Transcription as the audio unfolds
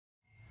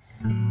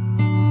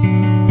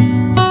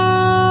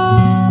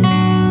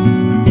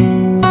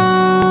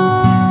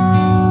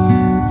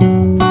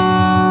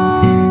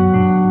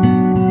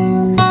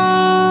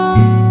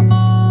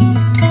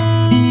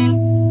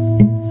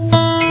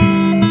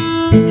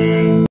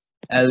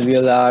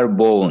Alveolar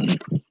bone,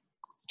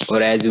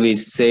 or as we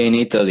say in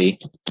Italy,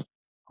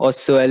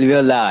 Osso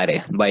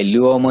alveolare by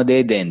l'uomo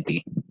dei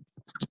denti.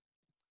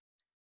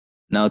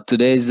 Now,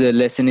 today's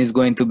lesson is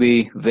going to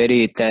be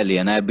very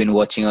Italian. I've been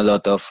watching a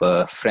lot of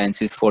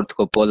Francis Ford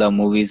Coppola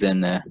movies,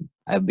 and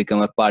I've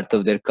become a part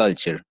of their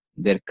culture.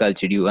 Their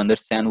culture. Do you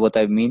understand what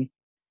I mean?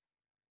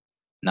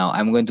 Now,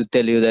 I'm going to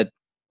tell you that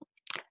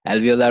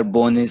alveolar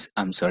bone is.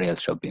 I'm sorry, I'll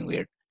stop being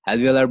weird.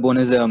 Alveolar bone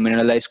is a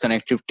mineralized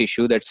connective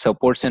tissue that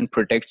supports and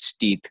protects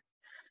teeth.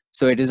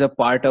 So, it is a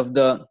part of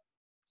the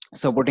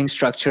supporting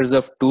structures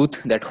of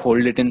tooth that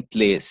hold it in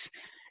place.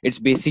 Its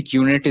basic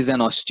unit is an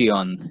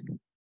osteon.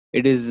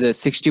 It is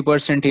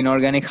 60%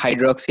 inorganic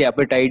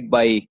hydroxyapatite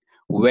by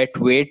wet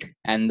weight,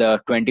 and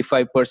the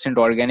 25%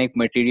 organic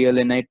material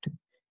in it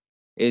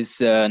is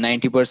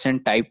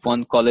 90% type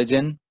 1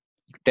 collagen,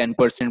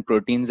 10%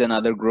 proteins and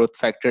other growth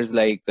factors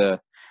like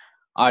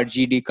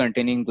RGD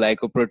containing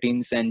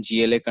glycoproteins and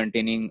GLA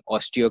containing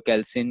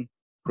osteocalcin,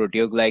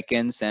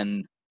 proteoglycans,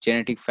 and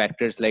genetic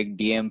factors like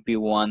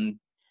DMP1,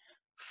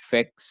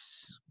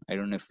 FEX. I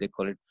don't know if they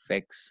call it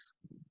FEX.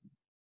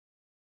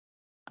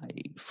 I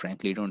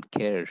frankly don't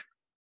care.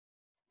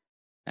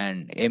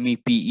 And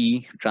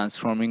MEPE,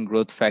 transforming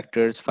growth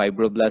factors,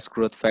 fibroblast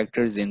growth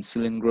factors,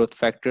 insulin growth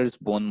factors,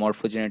 bone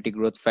morphogenetic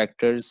growth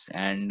factors,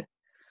 and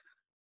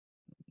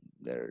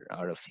there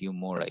are a few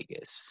more, I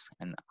guess.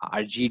 And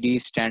RGD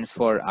stands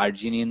for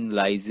arginine,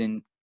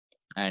 lysine,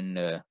 and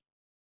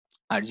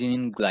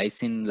arginine,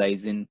 glycine,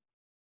 lysine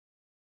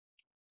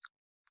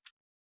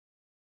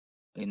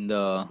in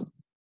the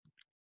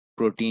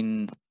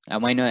protein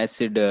amino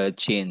acid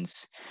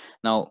chains.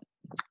 Now,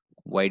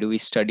 why do we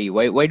study?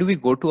 Why do we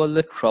go to all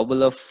the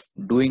trouble of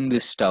doing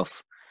this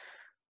stuff?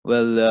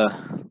 Well,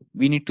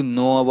 we need to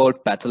know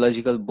about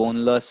pathological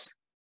bone loss.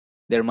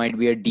 There might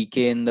be a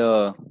decay in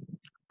the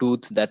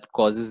tooth that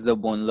causes the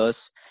bone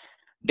loss.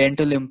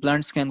 Dental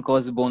implants can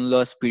cause bone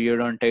loss.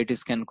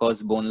 Periodontitis can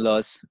cause bone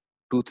loss.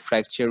 Tooth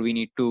fracture, we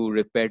need to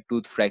repair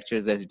tooth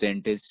fractures as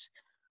dentists.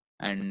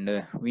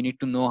 And we need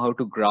to know how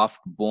to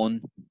graft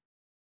bone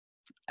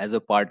as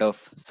a part of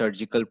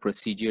surgical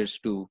procedures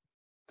to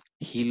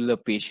heal the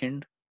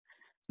patient.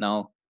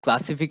 Now,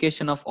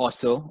 classification of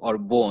osso or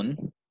bone.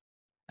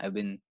 I've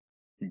been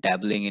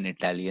dabbling in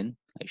Italian.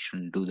 I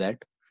shouldn't do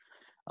that.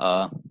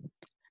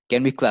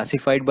 Can be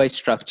classified by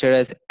structure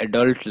as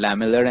adult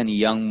lamellar and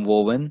young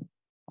woven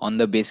on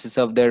the basis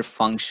of their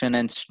function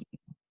and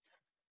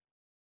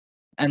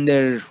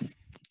their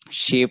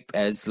shape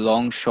as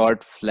long,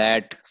 short,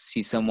 flat,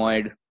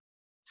 sesamoid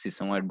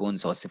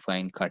bones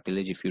ossifying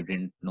cartilage, if you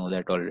didn't know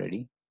that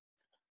already.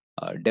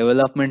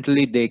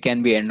 Developmentally, they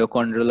can be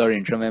endochondral or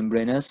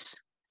intramembranous,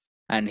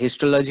 and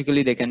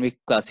histologically, they can be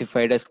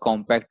classified as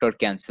compact or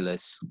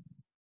cancellous.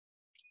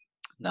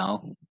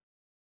 Now,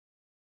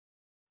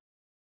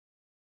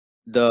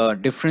 the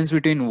difference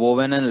between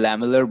woven and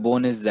lamellar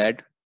bone is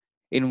that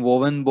in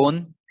woven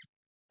bone,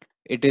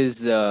 it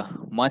is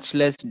much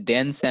less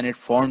dense and it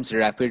forms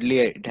rapidly.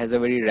 It has a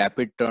very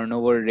rapid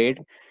turnover rate.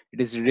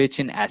 It is rich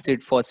in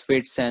acid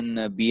phosphates and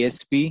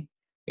BSP.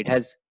 It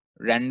has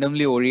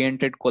randomly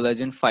oriented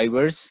collagen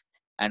fibers,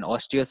 and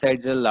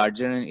osteocytes are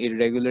larger and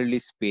irregularly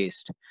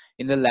spaced.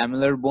 In the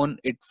lamellar bone,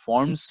 it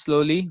forms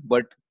slowly,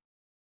 but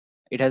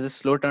it has a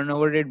slow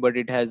turnover rate, but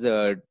it has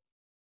a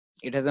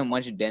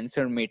much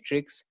denser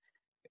matrix.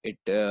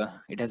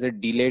 It has a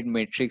delayed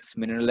matrix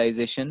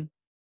mineralization.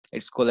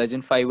 Its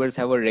collagen fibers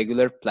have a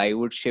regular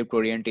plywood shaped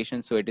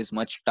orientation, so it is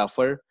much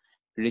tougher,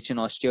 rich in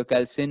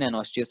osteocalcin, and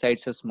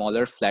osteocytes are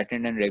smaller,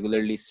 flattened, and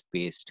regularly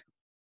spaced.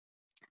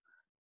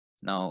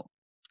 Now,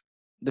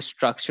 the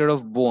structure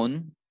of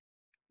bone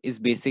is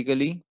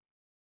basically,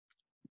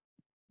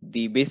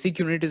 the basic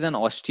unit is an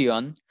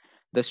osteon.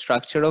 The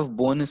structure of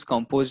bone is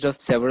composed of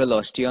several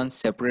osteons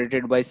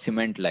separated by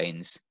cement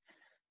lines.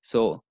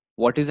 So,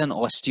 what is an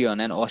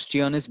osteon? An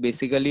osteon is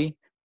basically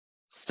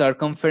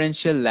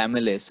circumferential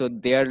lamellae. So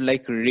they are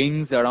like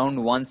rings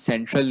around one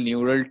central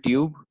neural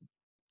tube,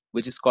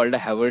 which is called a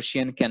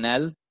Haversian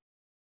canal.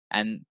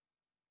 And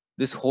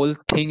this whole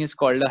thing is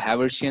called a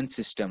Haversian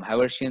system.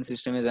 Haversian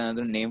system is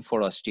another name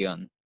for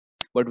osteon.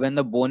 But when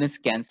the bone is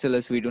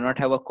cancellous, we do not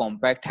have a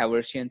compact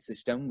Haversian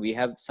system. We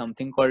have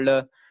something called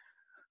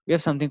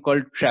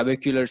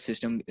trabecular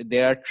system.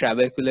 There are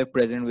trabeculae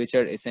present, which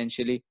are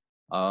essentially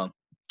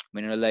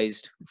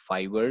mineralized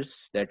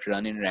fibers that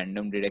run in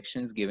random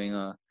directions, giving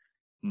a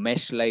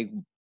mesh-like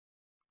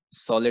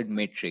solid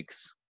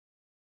matrix.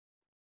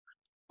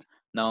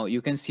 Now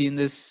you can see in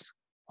this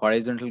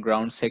horizontal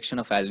ground section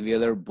of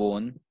alveolar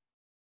bone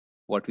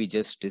what we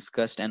just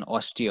discussed, an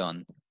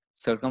osteon,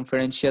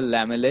 circumferential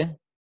lamellae,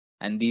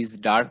 and these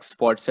dark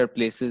spots are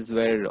places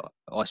where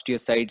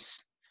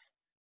osteocytes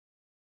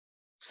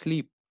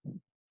sleep,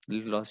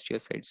 little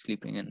osteocytes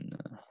sleeping in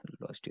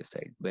little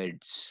osteocyte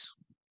beds.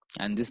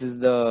 And this is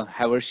the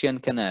Haversian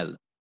canal.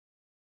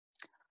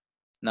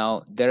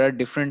 Now, there are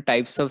different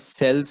types of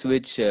cells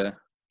which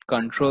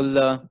control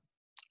the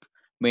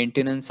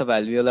maintenance of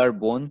alveolar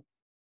bone.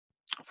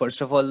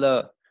 First of all,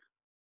 the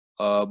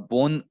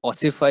bone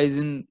ossifies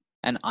in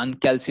an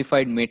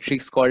uncalcified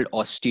matrix called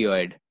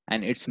osteoid,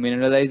 and its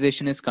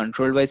mineralization is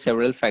controlled by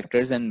several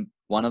factors, and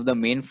one of the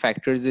main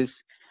factors of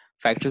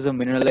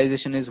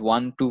mineralization is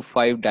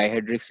 1,2,5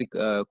 dihydroxy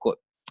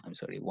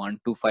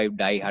 1,2,5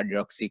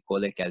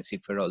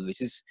 dihydroxycholecalciferol,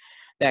 which is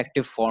the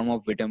active form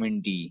of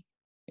vitamin D,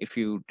 if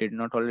you did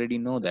not already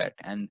know that.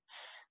 And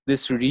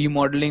this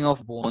remodeling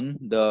of bone,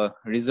 the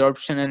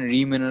resorption and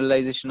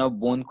remineralization of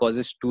bone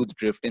causes tooth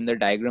drift. In the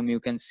diagram you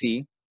can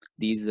see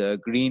these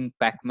green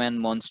Pac-Man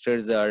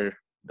monsters are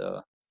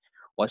the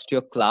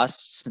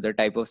osteoclasts, the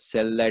type of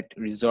cell that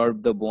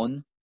resorb the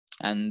bone,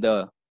 and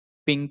the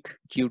pink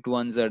cute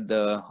ones are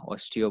the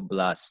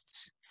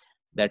osteoblasts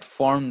that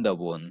form the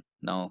bone.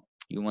 Now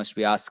you must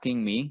be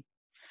asking me,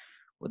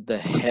 what the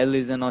hell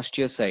is an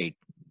osteocyte?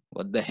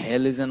 What the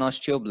hell is an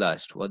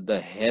osteoblast? What the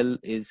hell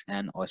is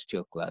an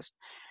osteoclast?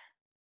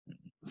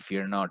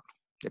 Fear not,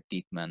 the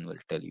teeth man will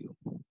tell you.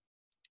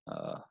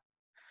 Uh,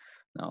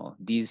 Now,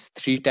 these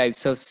three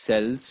types of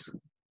cells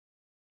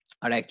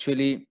are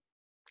actually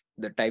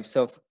the types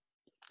of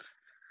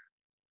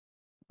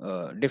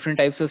different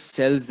types of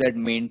cells that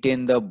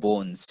maintain the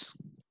bones,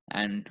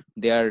 and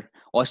they are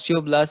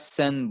osteoblasts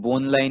and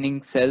bone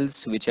lining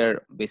cells, which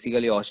are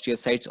basically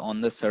osteocytes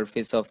on the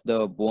surface of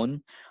the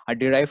bone, are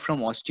derived from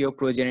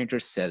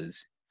osteoprogenitor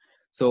cells.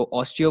 So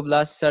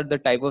osteoblasts are the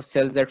type of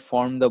cells that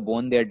form the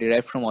bone. They are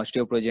derived from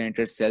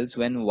osteoprogenitor cells.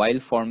 When while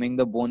forming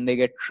the bone they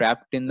get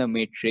trapped in the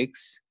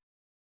matrix,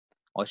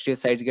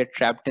 osteocytes get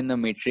trapped in the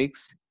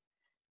matrix,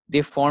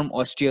 they form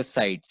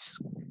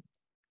osteocytes.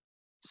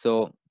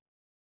 So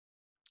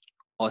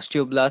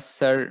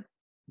osteoblasts are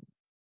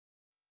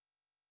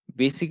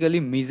basically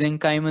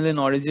mesenchymal in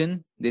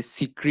origin. They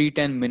secrete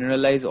and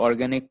mineralize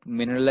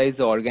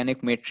the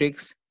organic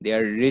matrix. They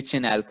are rich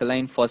in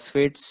alkaline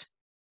phosphates.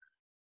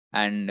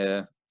 And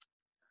now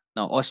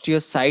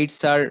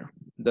osteocytes are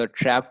the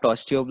trapped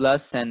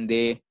osteoblasts, and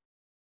they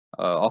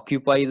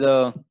occupy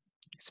the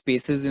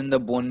spaces in the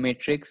bone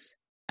matrix,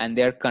 and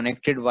they are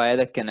connected via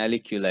the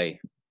canaliculi.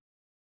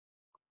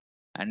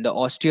 And the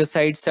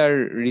osteocytes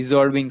are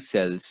resorbing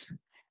cells.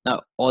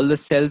 Now, all the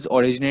cells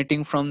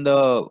originating from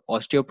the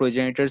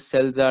osteoprogenitor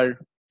cells are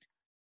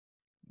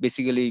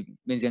basically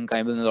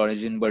mesenchymal in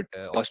origin, but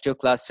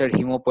osteoclasts are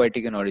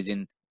hemopoietic in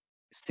origin.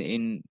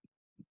 In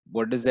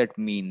what does that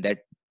mean? That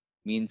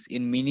means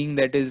in meaning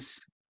that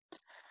is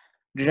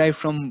derived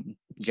from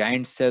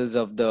giant cells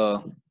of the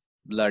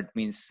blood,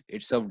 means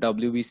it's of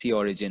WBC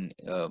origin,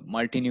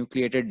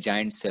 multinucleated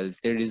giant cells.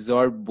 They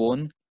resorb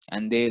bone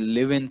and they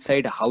live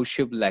inside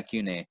house-shaped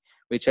lacunae,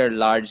 which are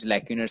large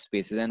lacunar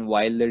spaces. And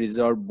while they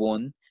resorb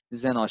bone, this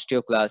is an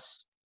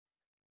osteoclast.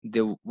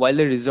 While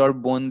they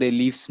resorb bone, they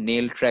leave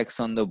snail tracks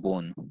on the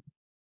bone.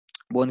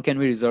 Bone can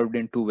be resorbed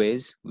in two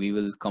ways. We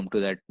will come to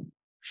that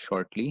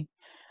shortly.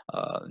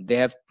 They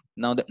have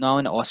now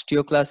an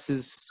osteoclast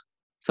is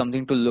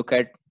something to look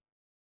at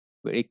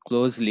very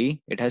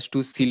closely. It has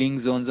two sealing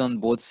zones on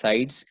both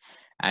sides,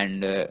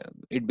 and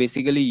it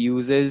basically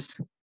uses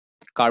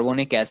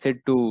carbonic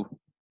acid to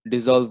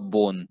dissolve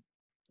bone.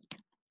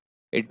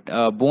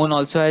 Bone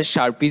also has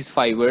Sharpie's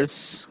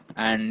fibers,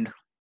 and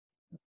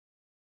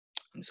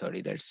I'm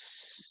sorry,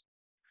 that's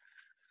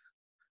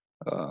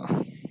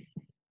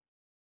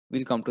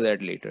we'll come to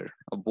that later.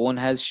 A bone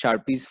has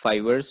Sharpie's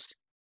fibers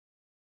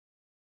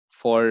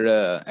for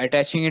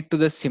attaching it to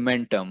the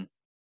cementum.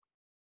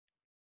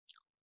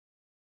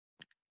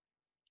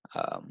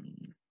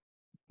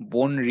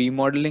 Bone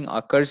remodeling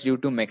occurs due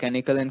to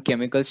mechanical and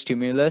chemical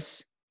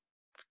stimulus.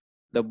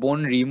 The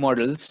bone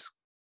remodels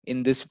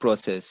in this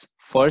process.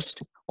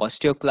 First,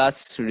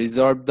 osteoclasts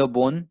resorb the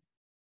bone.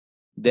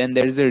 Then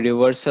there is a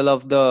reversal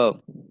of the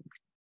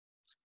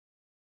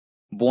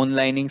bone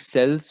lining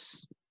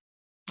cells.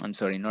 I'm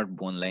sorry, not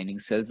bone lining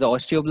cells. The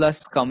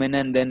osteoblasts come in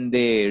and then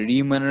they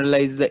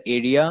remineralize the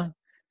area,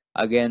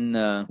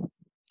 again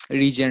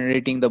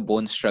regenerating the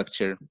bone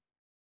structure.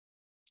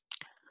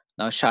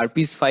 Now,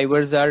 Sharpie's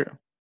fibers are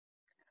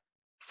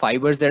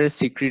fibers that are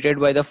secreted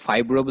by the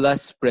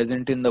fibroblasts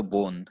present in the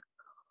bone.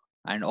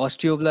 And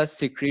osteoblasts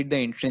secrete the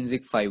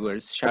intrinsic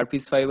fibers.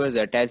 Sharpie's fibers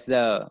attach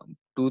the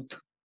tooth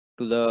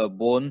to the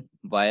bone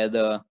via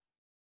the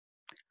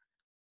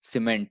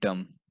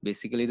cementum.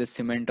 Basically, the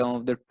cementum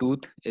of the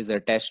tooth is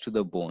attached to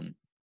the bone.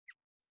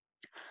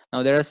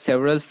 Now, there are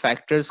several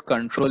factors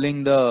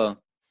controlling the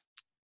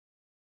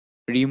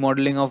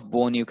remodeling of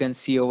bone. You can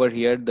see over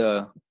here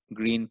the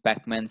green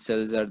Pac-Man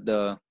cells are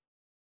the,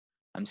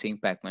 I'm saying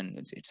Pac-Man,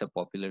 it's a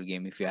popular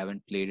game. If you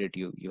haven't played it,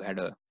 you had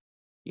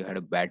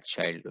a bad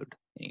childhood.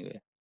 Anyway,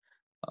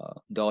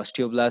 the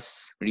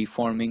osteoblasts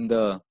reforming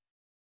the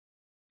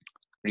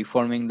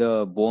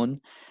bone,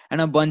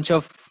 and a bunch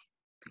of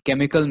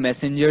chemical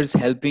messengers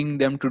helping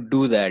them to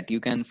do that. You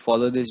can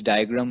follow this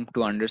diagram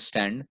to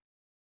understand.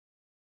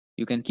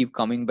 You can keep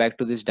coming back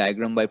to this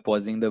diagram by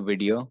pausing the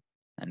video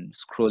and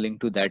scrolling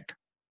to that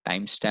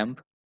timestamp.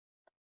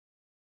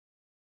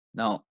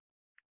 Now,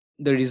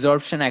 the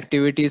resorption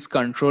activity is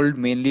controlled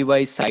mainly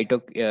by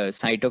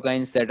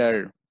cytokines that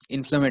are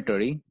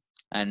inflammatory,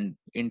 and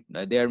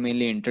they are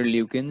mainly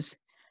interleukins.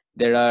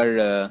 There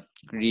are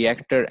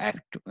reactor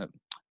act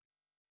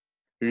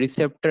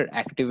receptor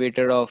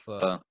activator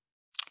of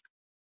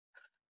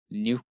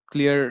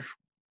nuclear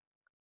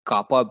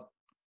kappa.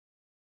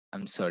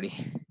 I'm sorry.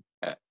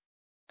 Uh,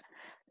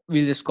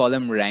 we'll just call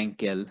him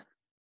Rankel.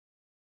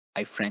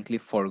 I frankly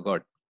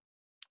forgot.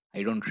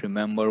 I don't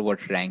remember what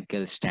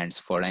Rankel stands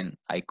for, and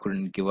I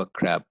couldn't give a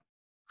crap.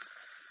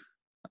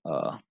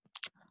 Uh,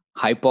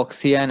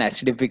 Hypoxia and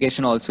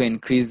acidification also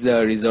increase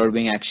the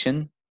resorbing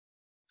action.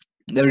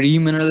 The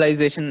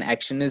remineralization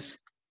action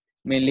is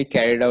mainly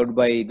carried out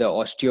by the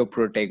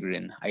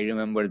osteoprotegrin. I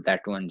remember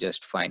that one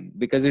just fine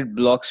because it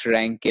blocks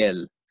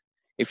Rankel.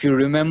 If you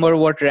remember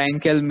what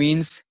Rankel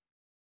means,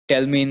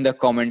 tell me in the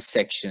comments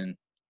section.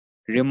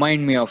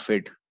 Remind me of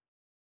it.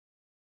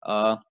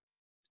 Uh,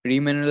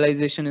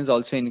 Remineralization is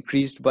also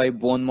increased by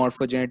bone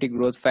morphogenetic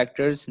growth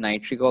factors,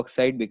 nitric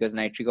oxide, because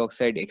nitric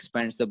oxide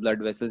expands the blood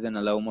vessels and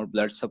allow more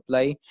blood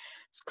supply.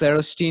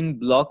 Sclerostin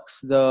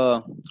blocks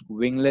the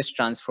wingless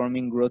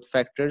transforming growth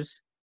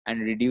factors and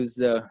reduce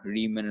the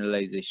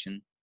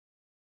remineralization.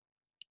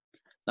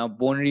 Now,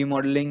 bone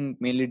remodeling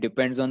mainly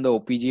depends on the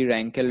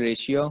OPG-Rankel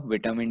ratio,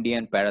 vitamin D,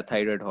 and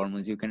parathyroid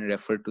hormones. You can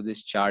refer to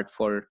this chart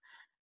for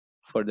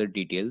further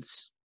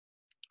details.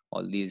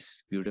 All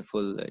these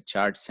beautiful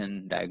charts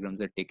and diagrams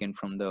are taken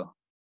from the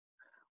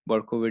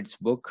Berkowitz's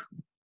book.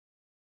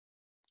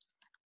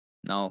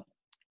 Now,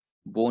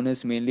 bone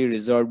is mainly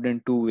resorbed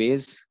in two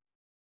ways.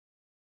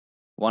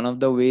 One of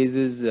the ways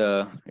is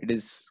it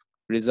is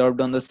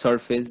resorbed on the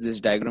surface. This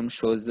diagram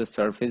shows the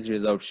surface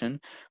resorption.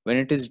 When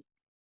it is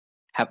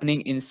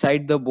happening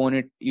inside the bone,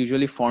 it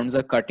usually forms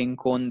a cutting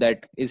cone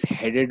that is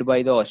headed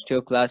by the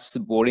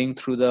osteoclasts boring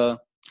through the.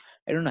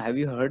 I don't know. Have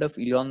you heard of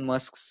Elon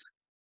Musk's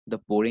the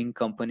boring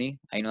company?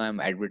 I know I'm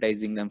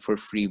advertising them for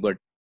free, but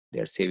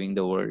they're saving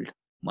the world.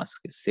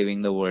 Musk is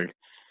saving the world.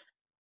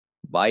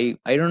 Buy,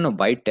 I don't know,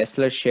 buy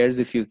Tesla shares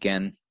if you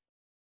can.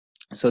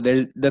 So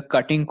there's the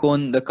cutting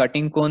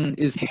cone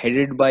is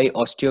headed by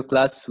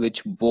osteoclasts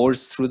which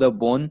bores through the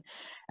bone,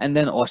 and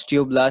then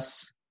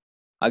osteoblasts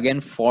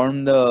again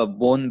form the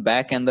bone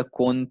back, and the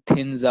cone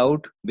thins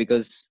out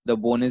because the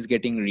bone is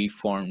getting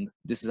reformed.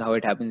 This is how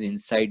it happens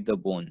inside the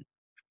bone.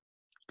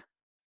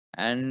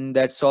 And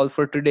that's all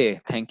for today.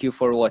 Thank you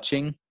for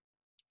watching.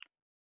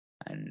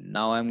 And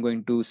now I'm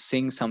going to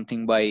sing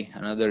something by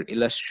another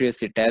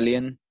illustrious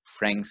Italian,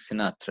 Frank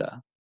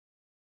Sinatra.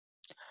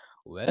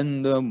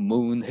 When the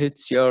moon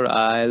hits your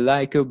eye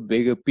like a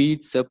big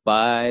pizza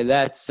pie,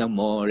 that's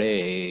amore.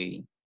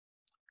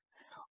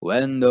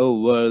 When the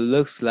world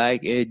looks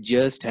like it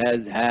just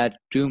has had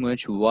too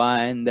much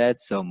wine,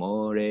 that's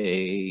amore.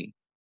 I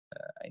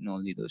know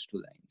only those two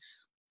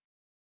lines.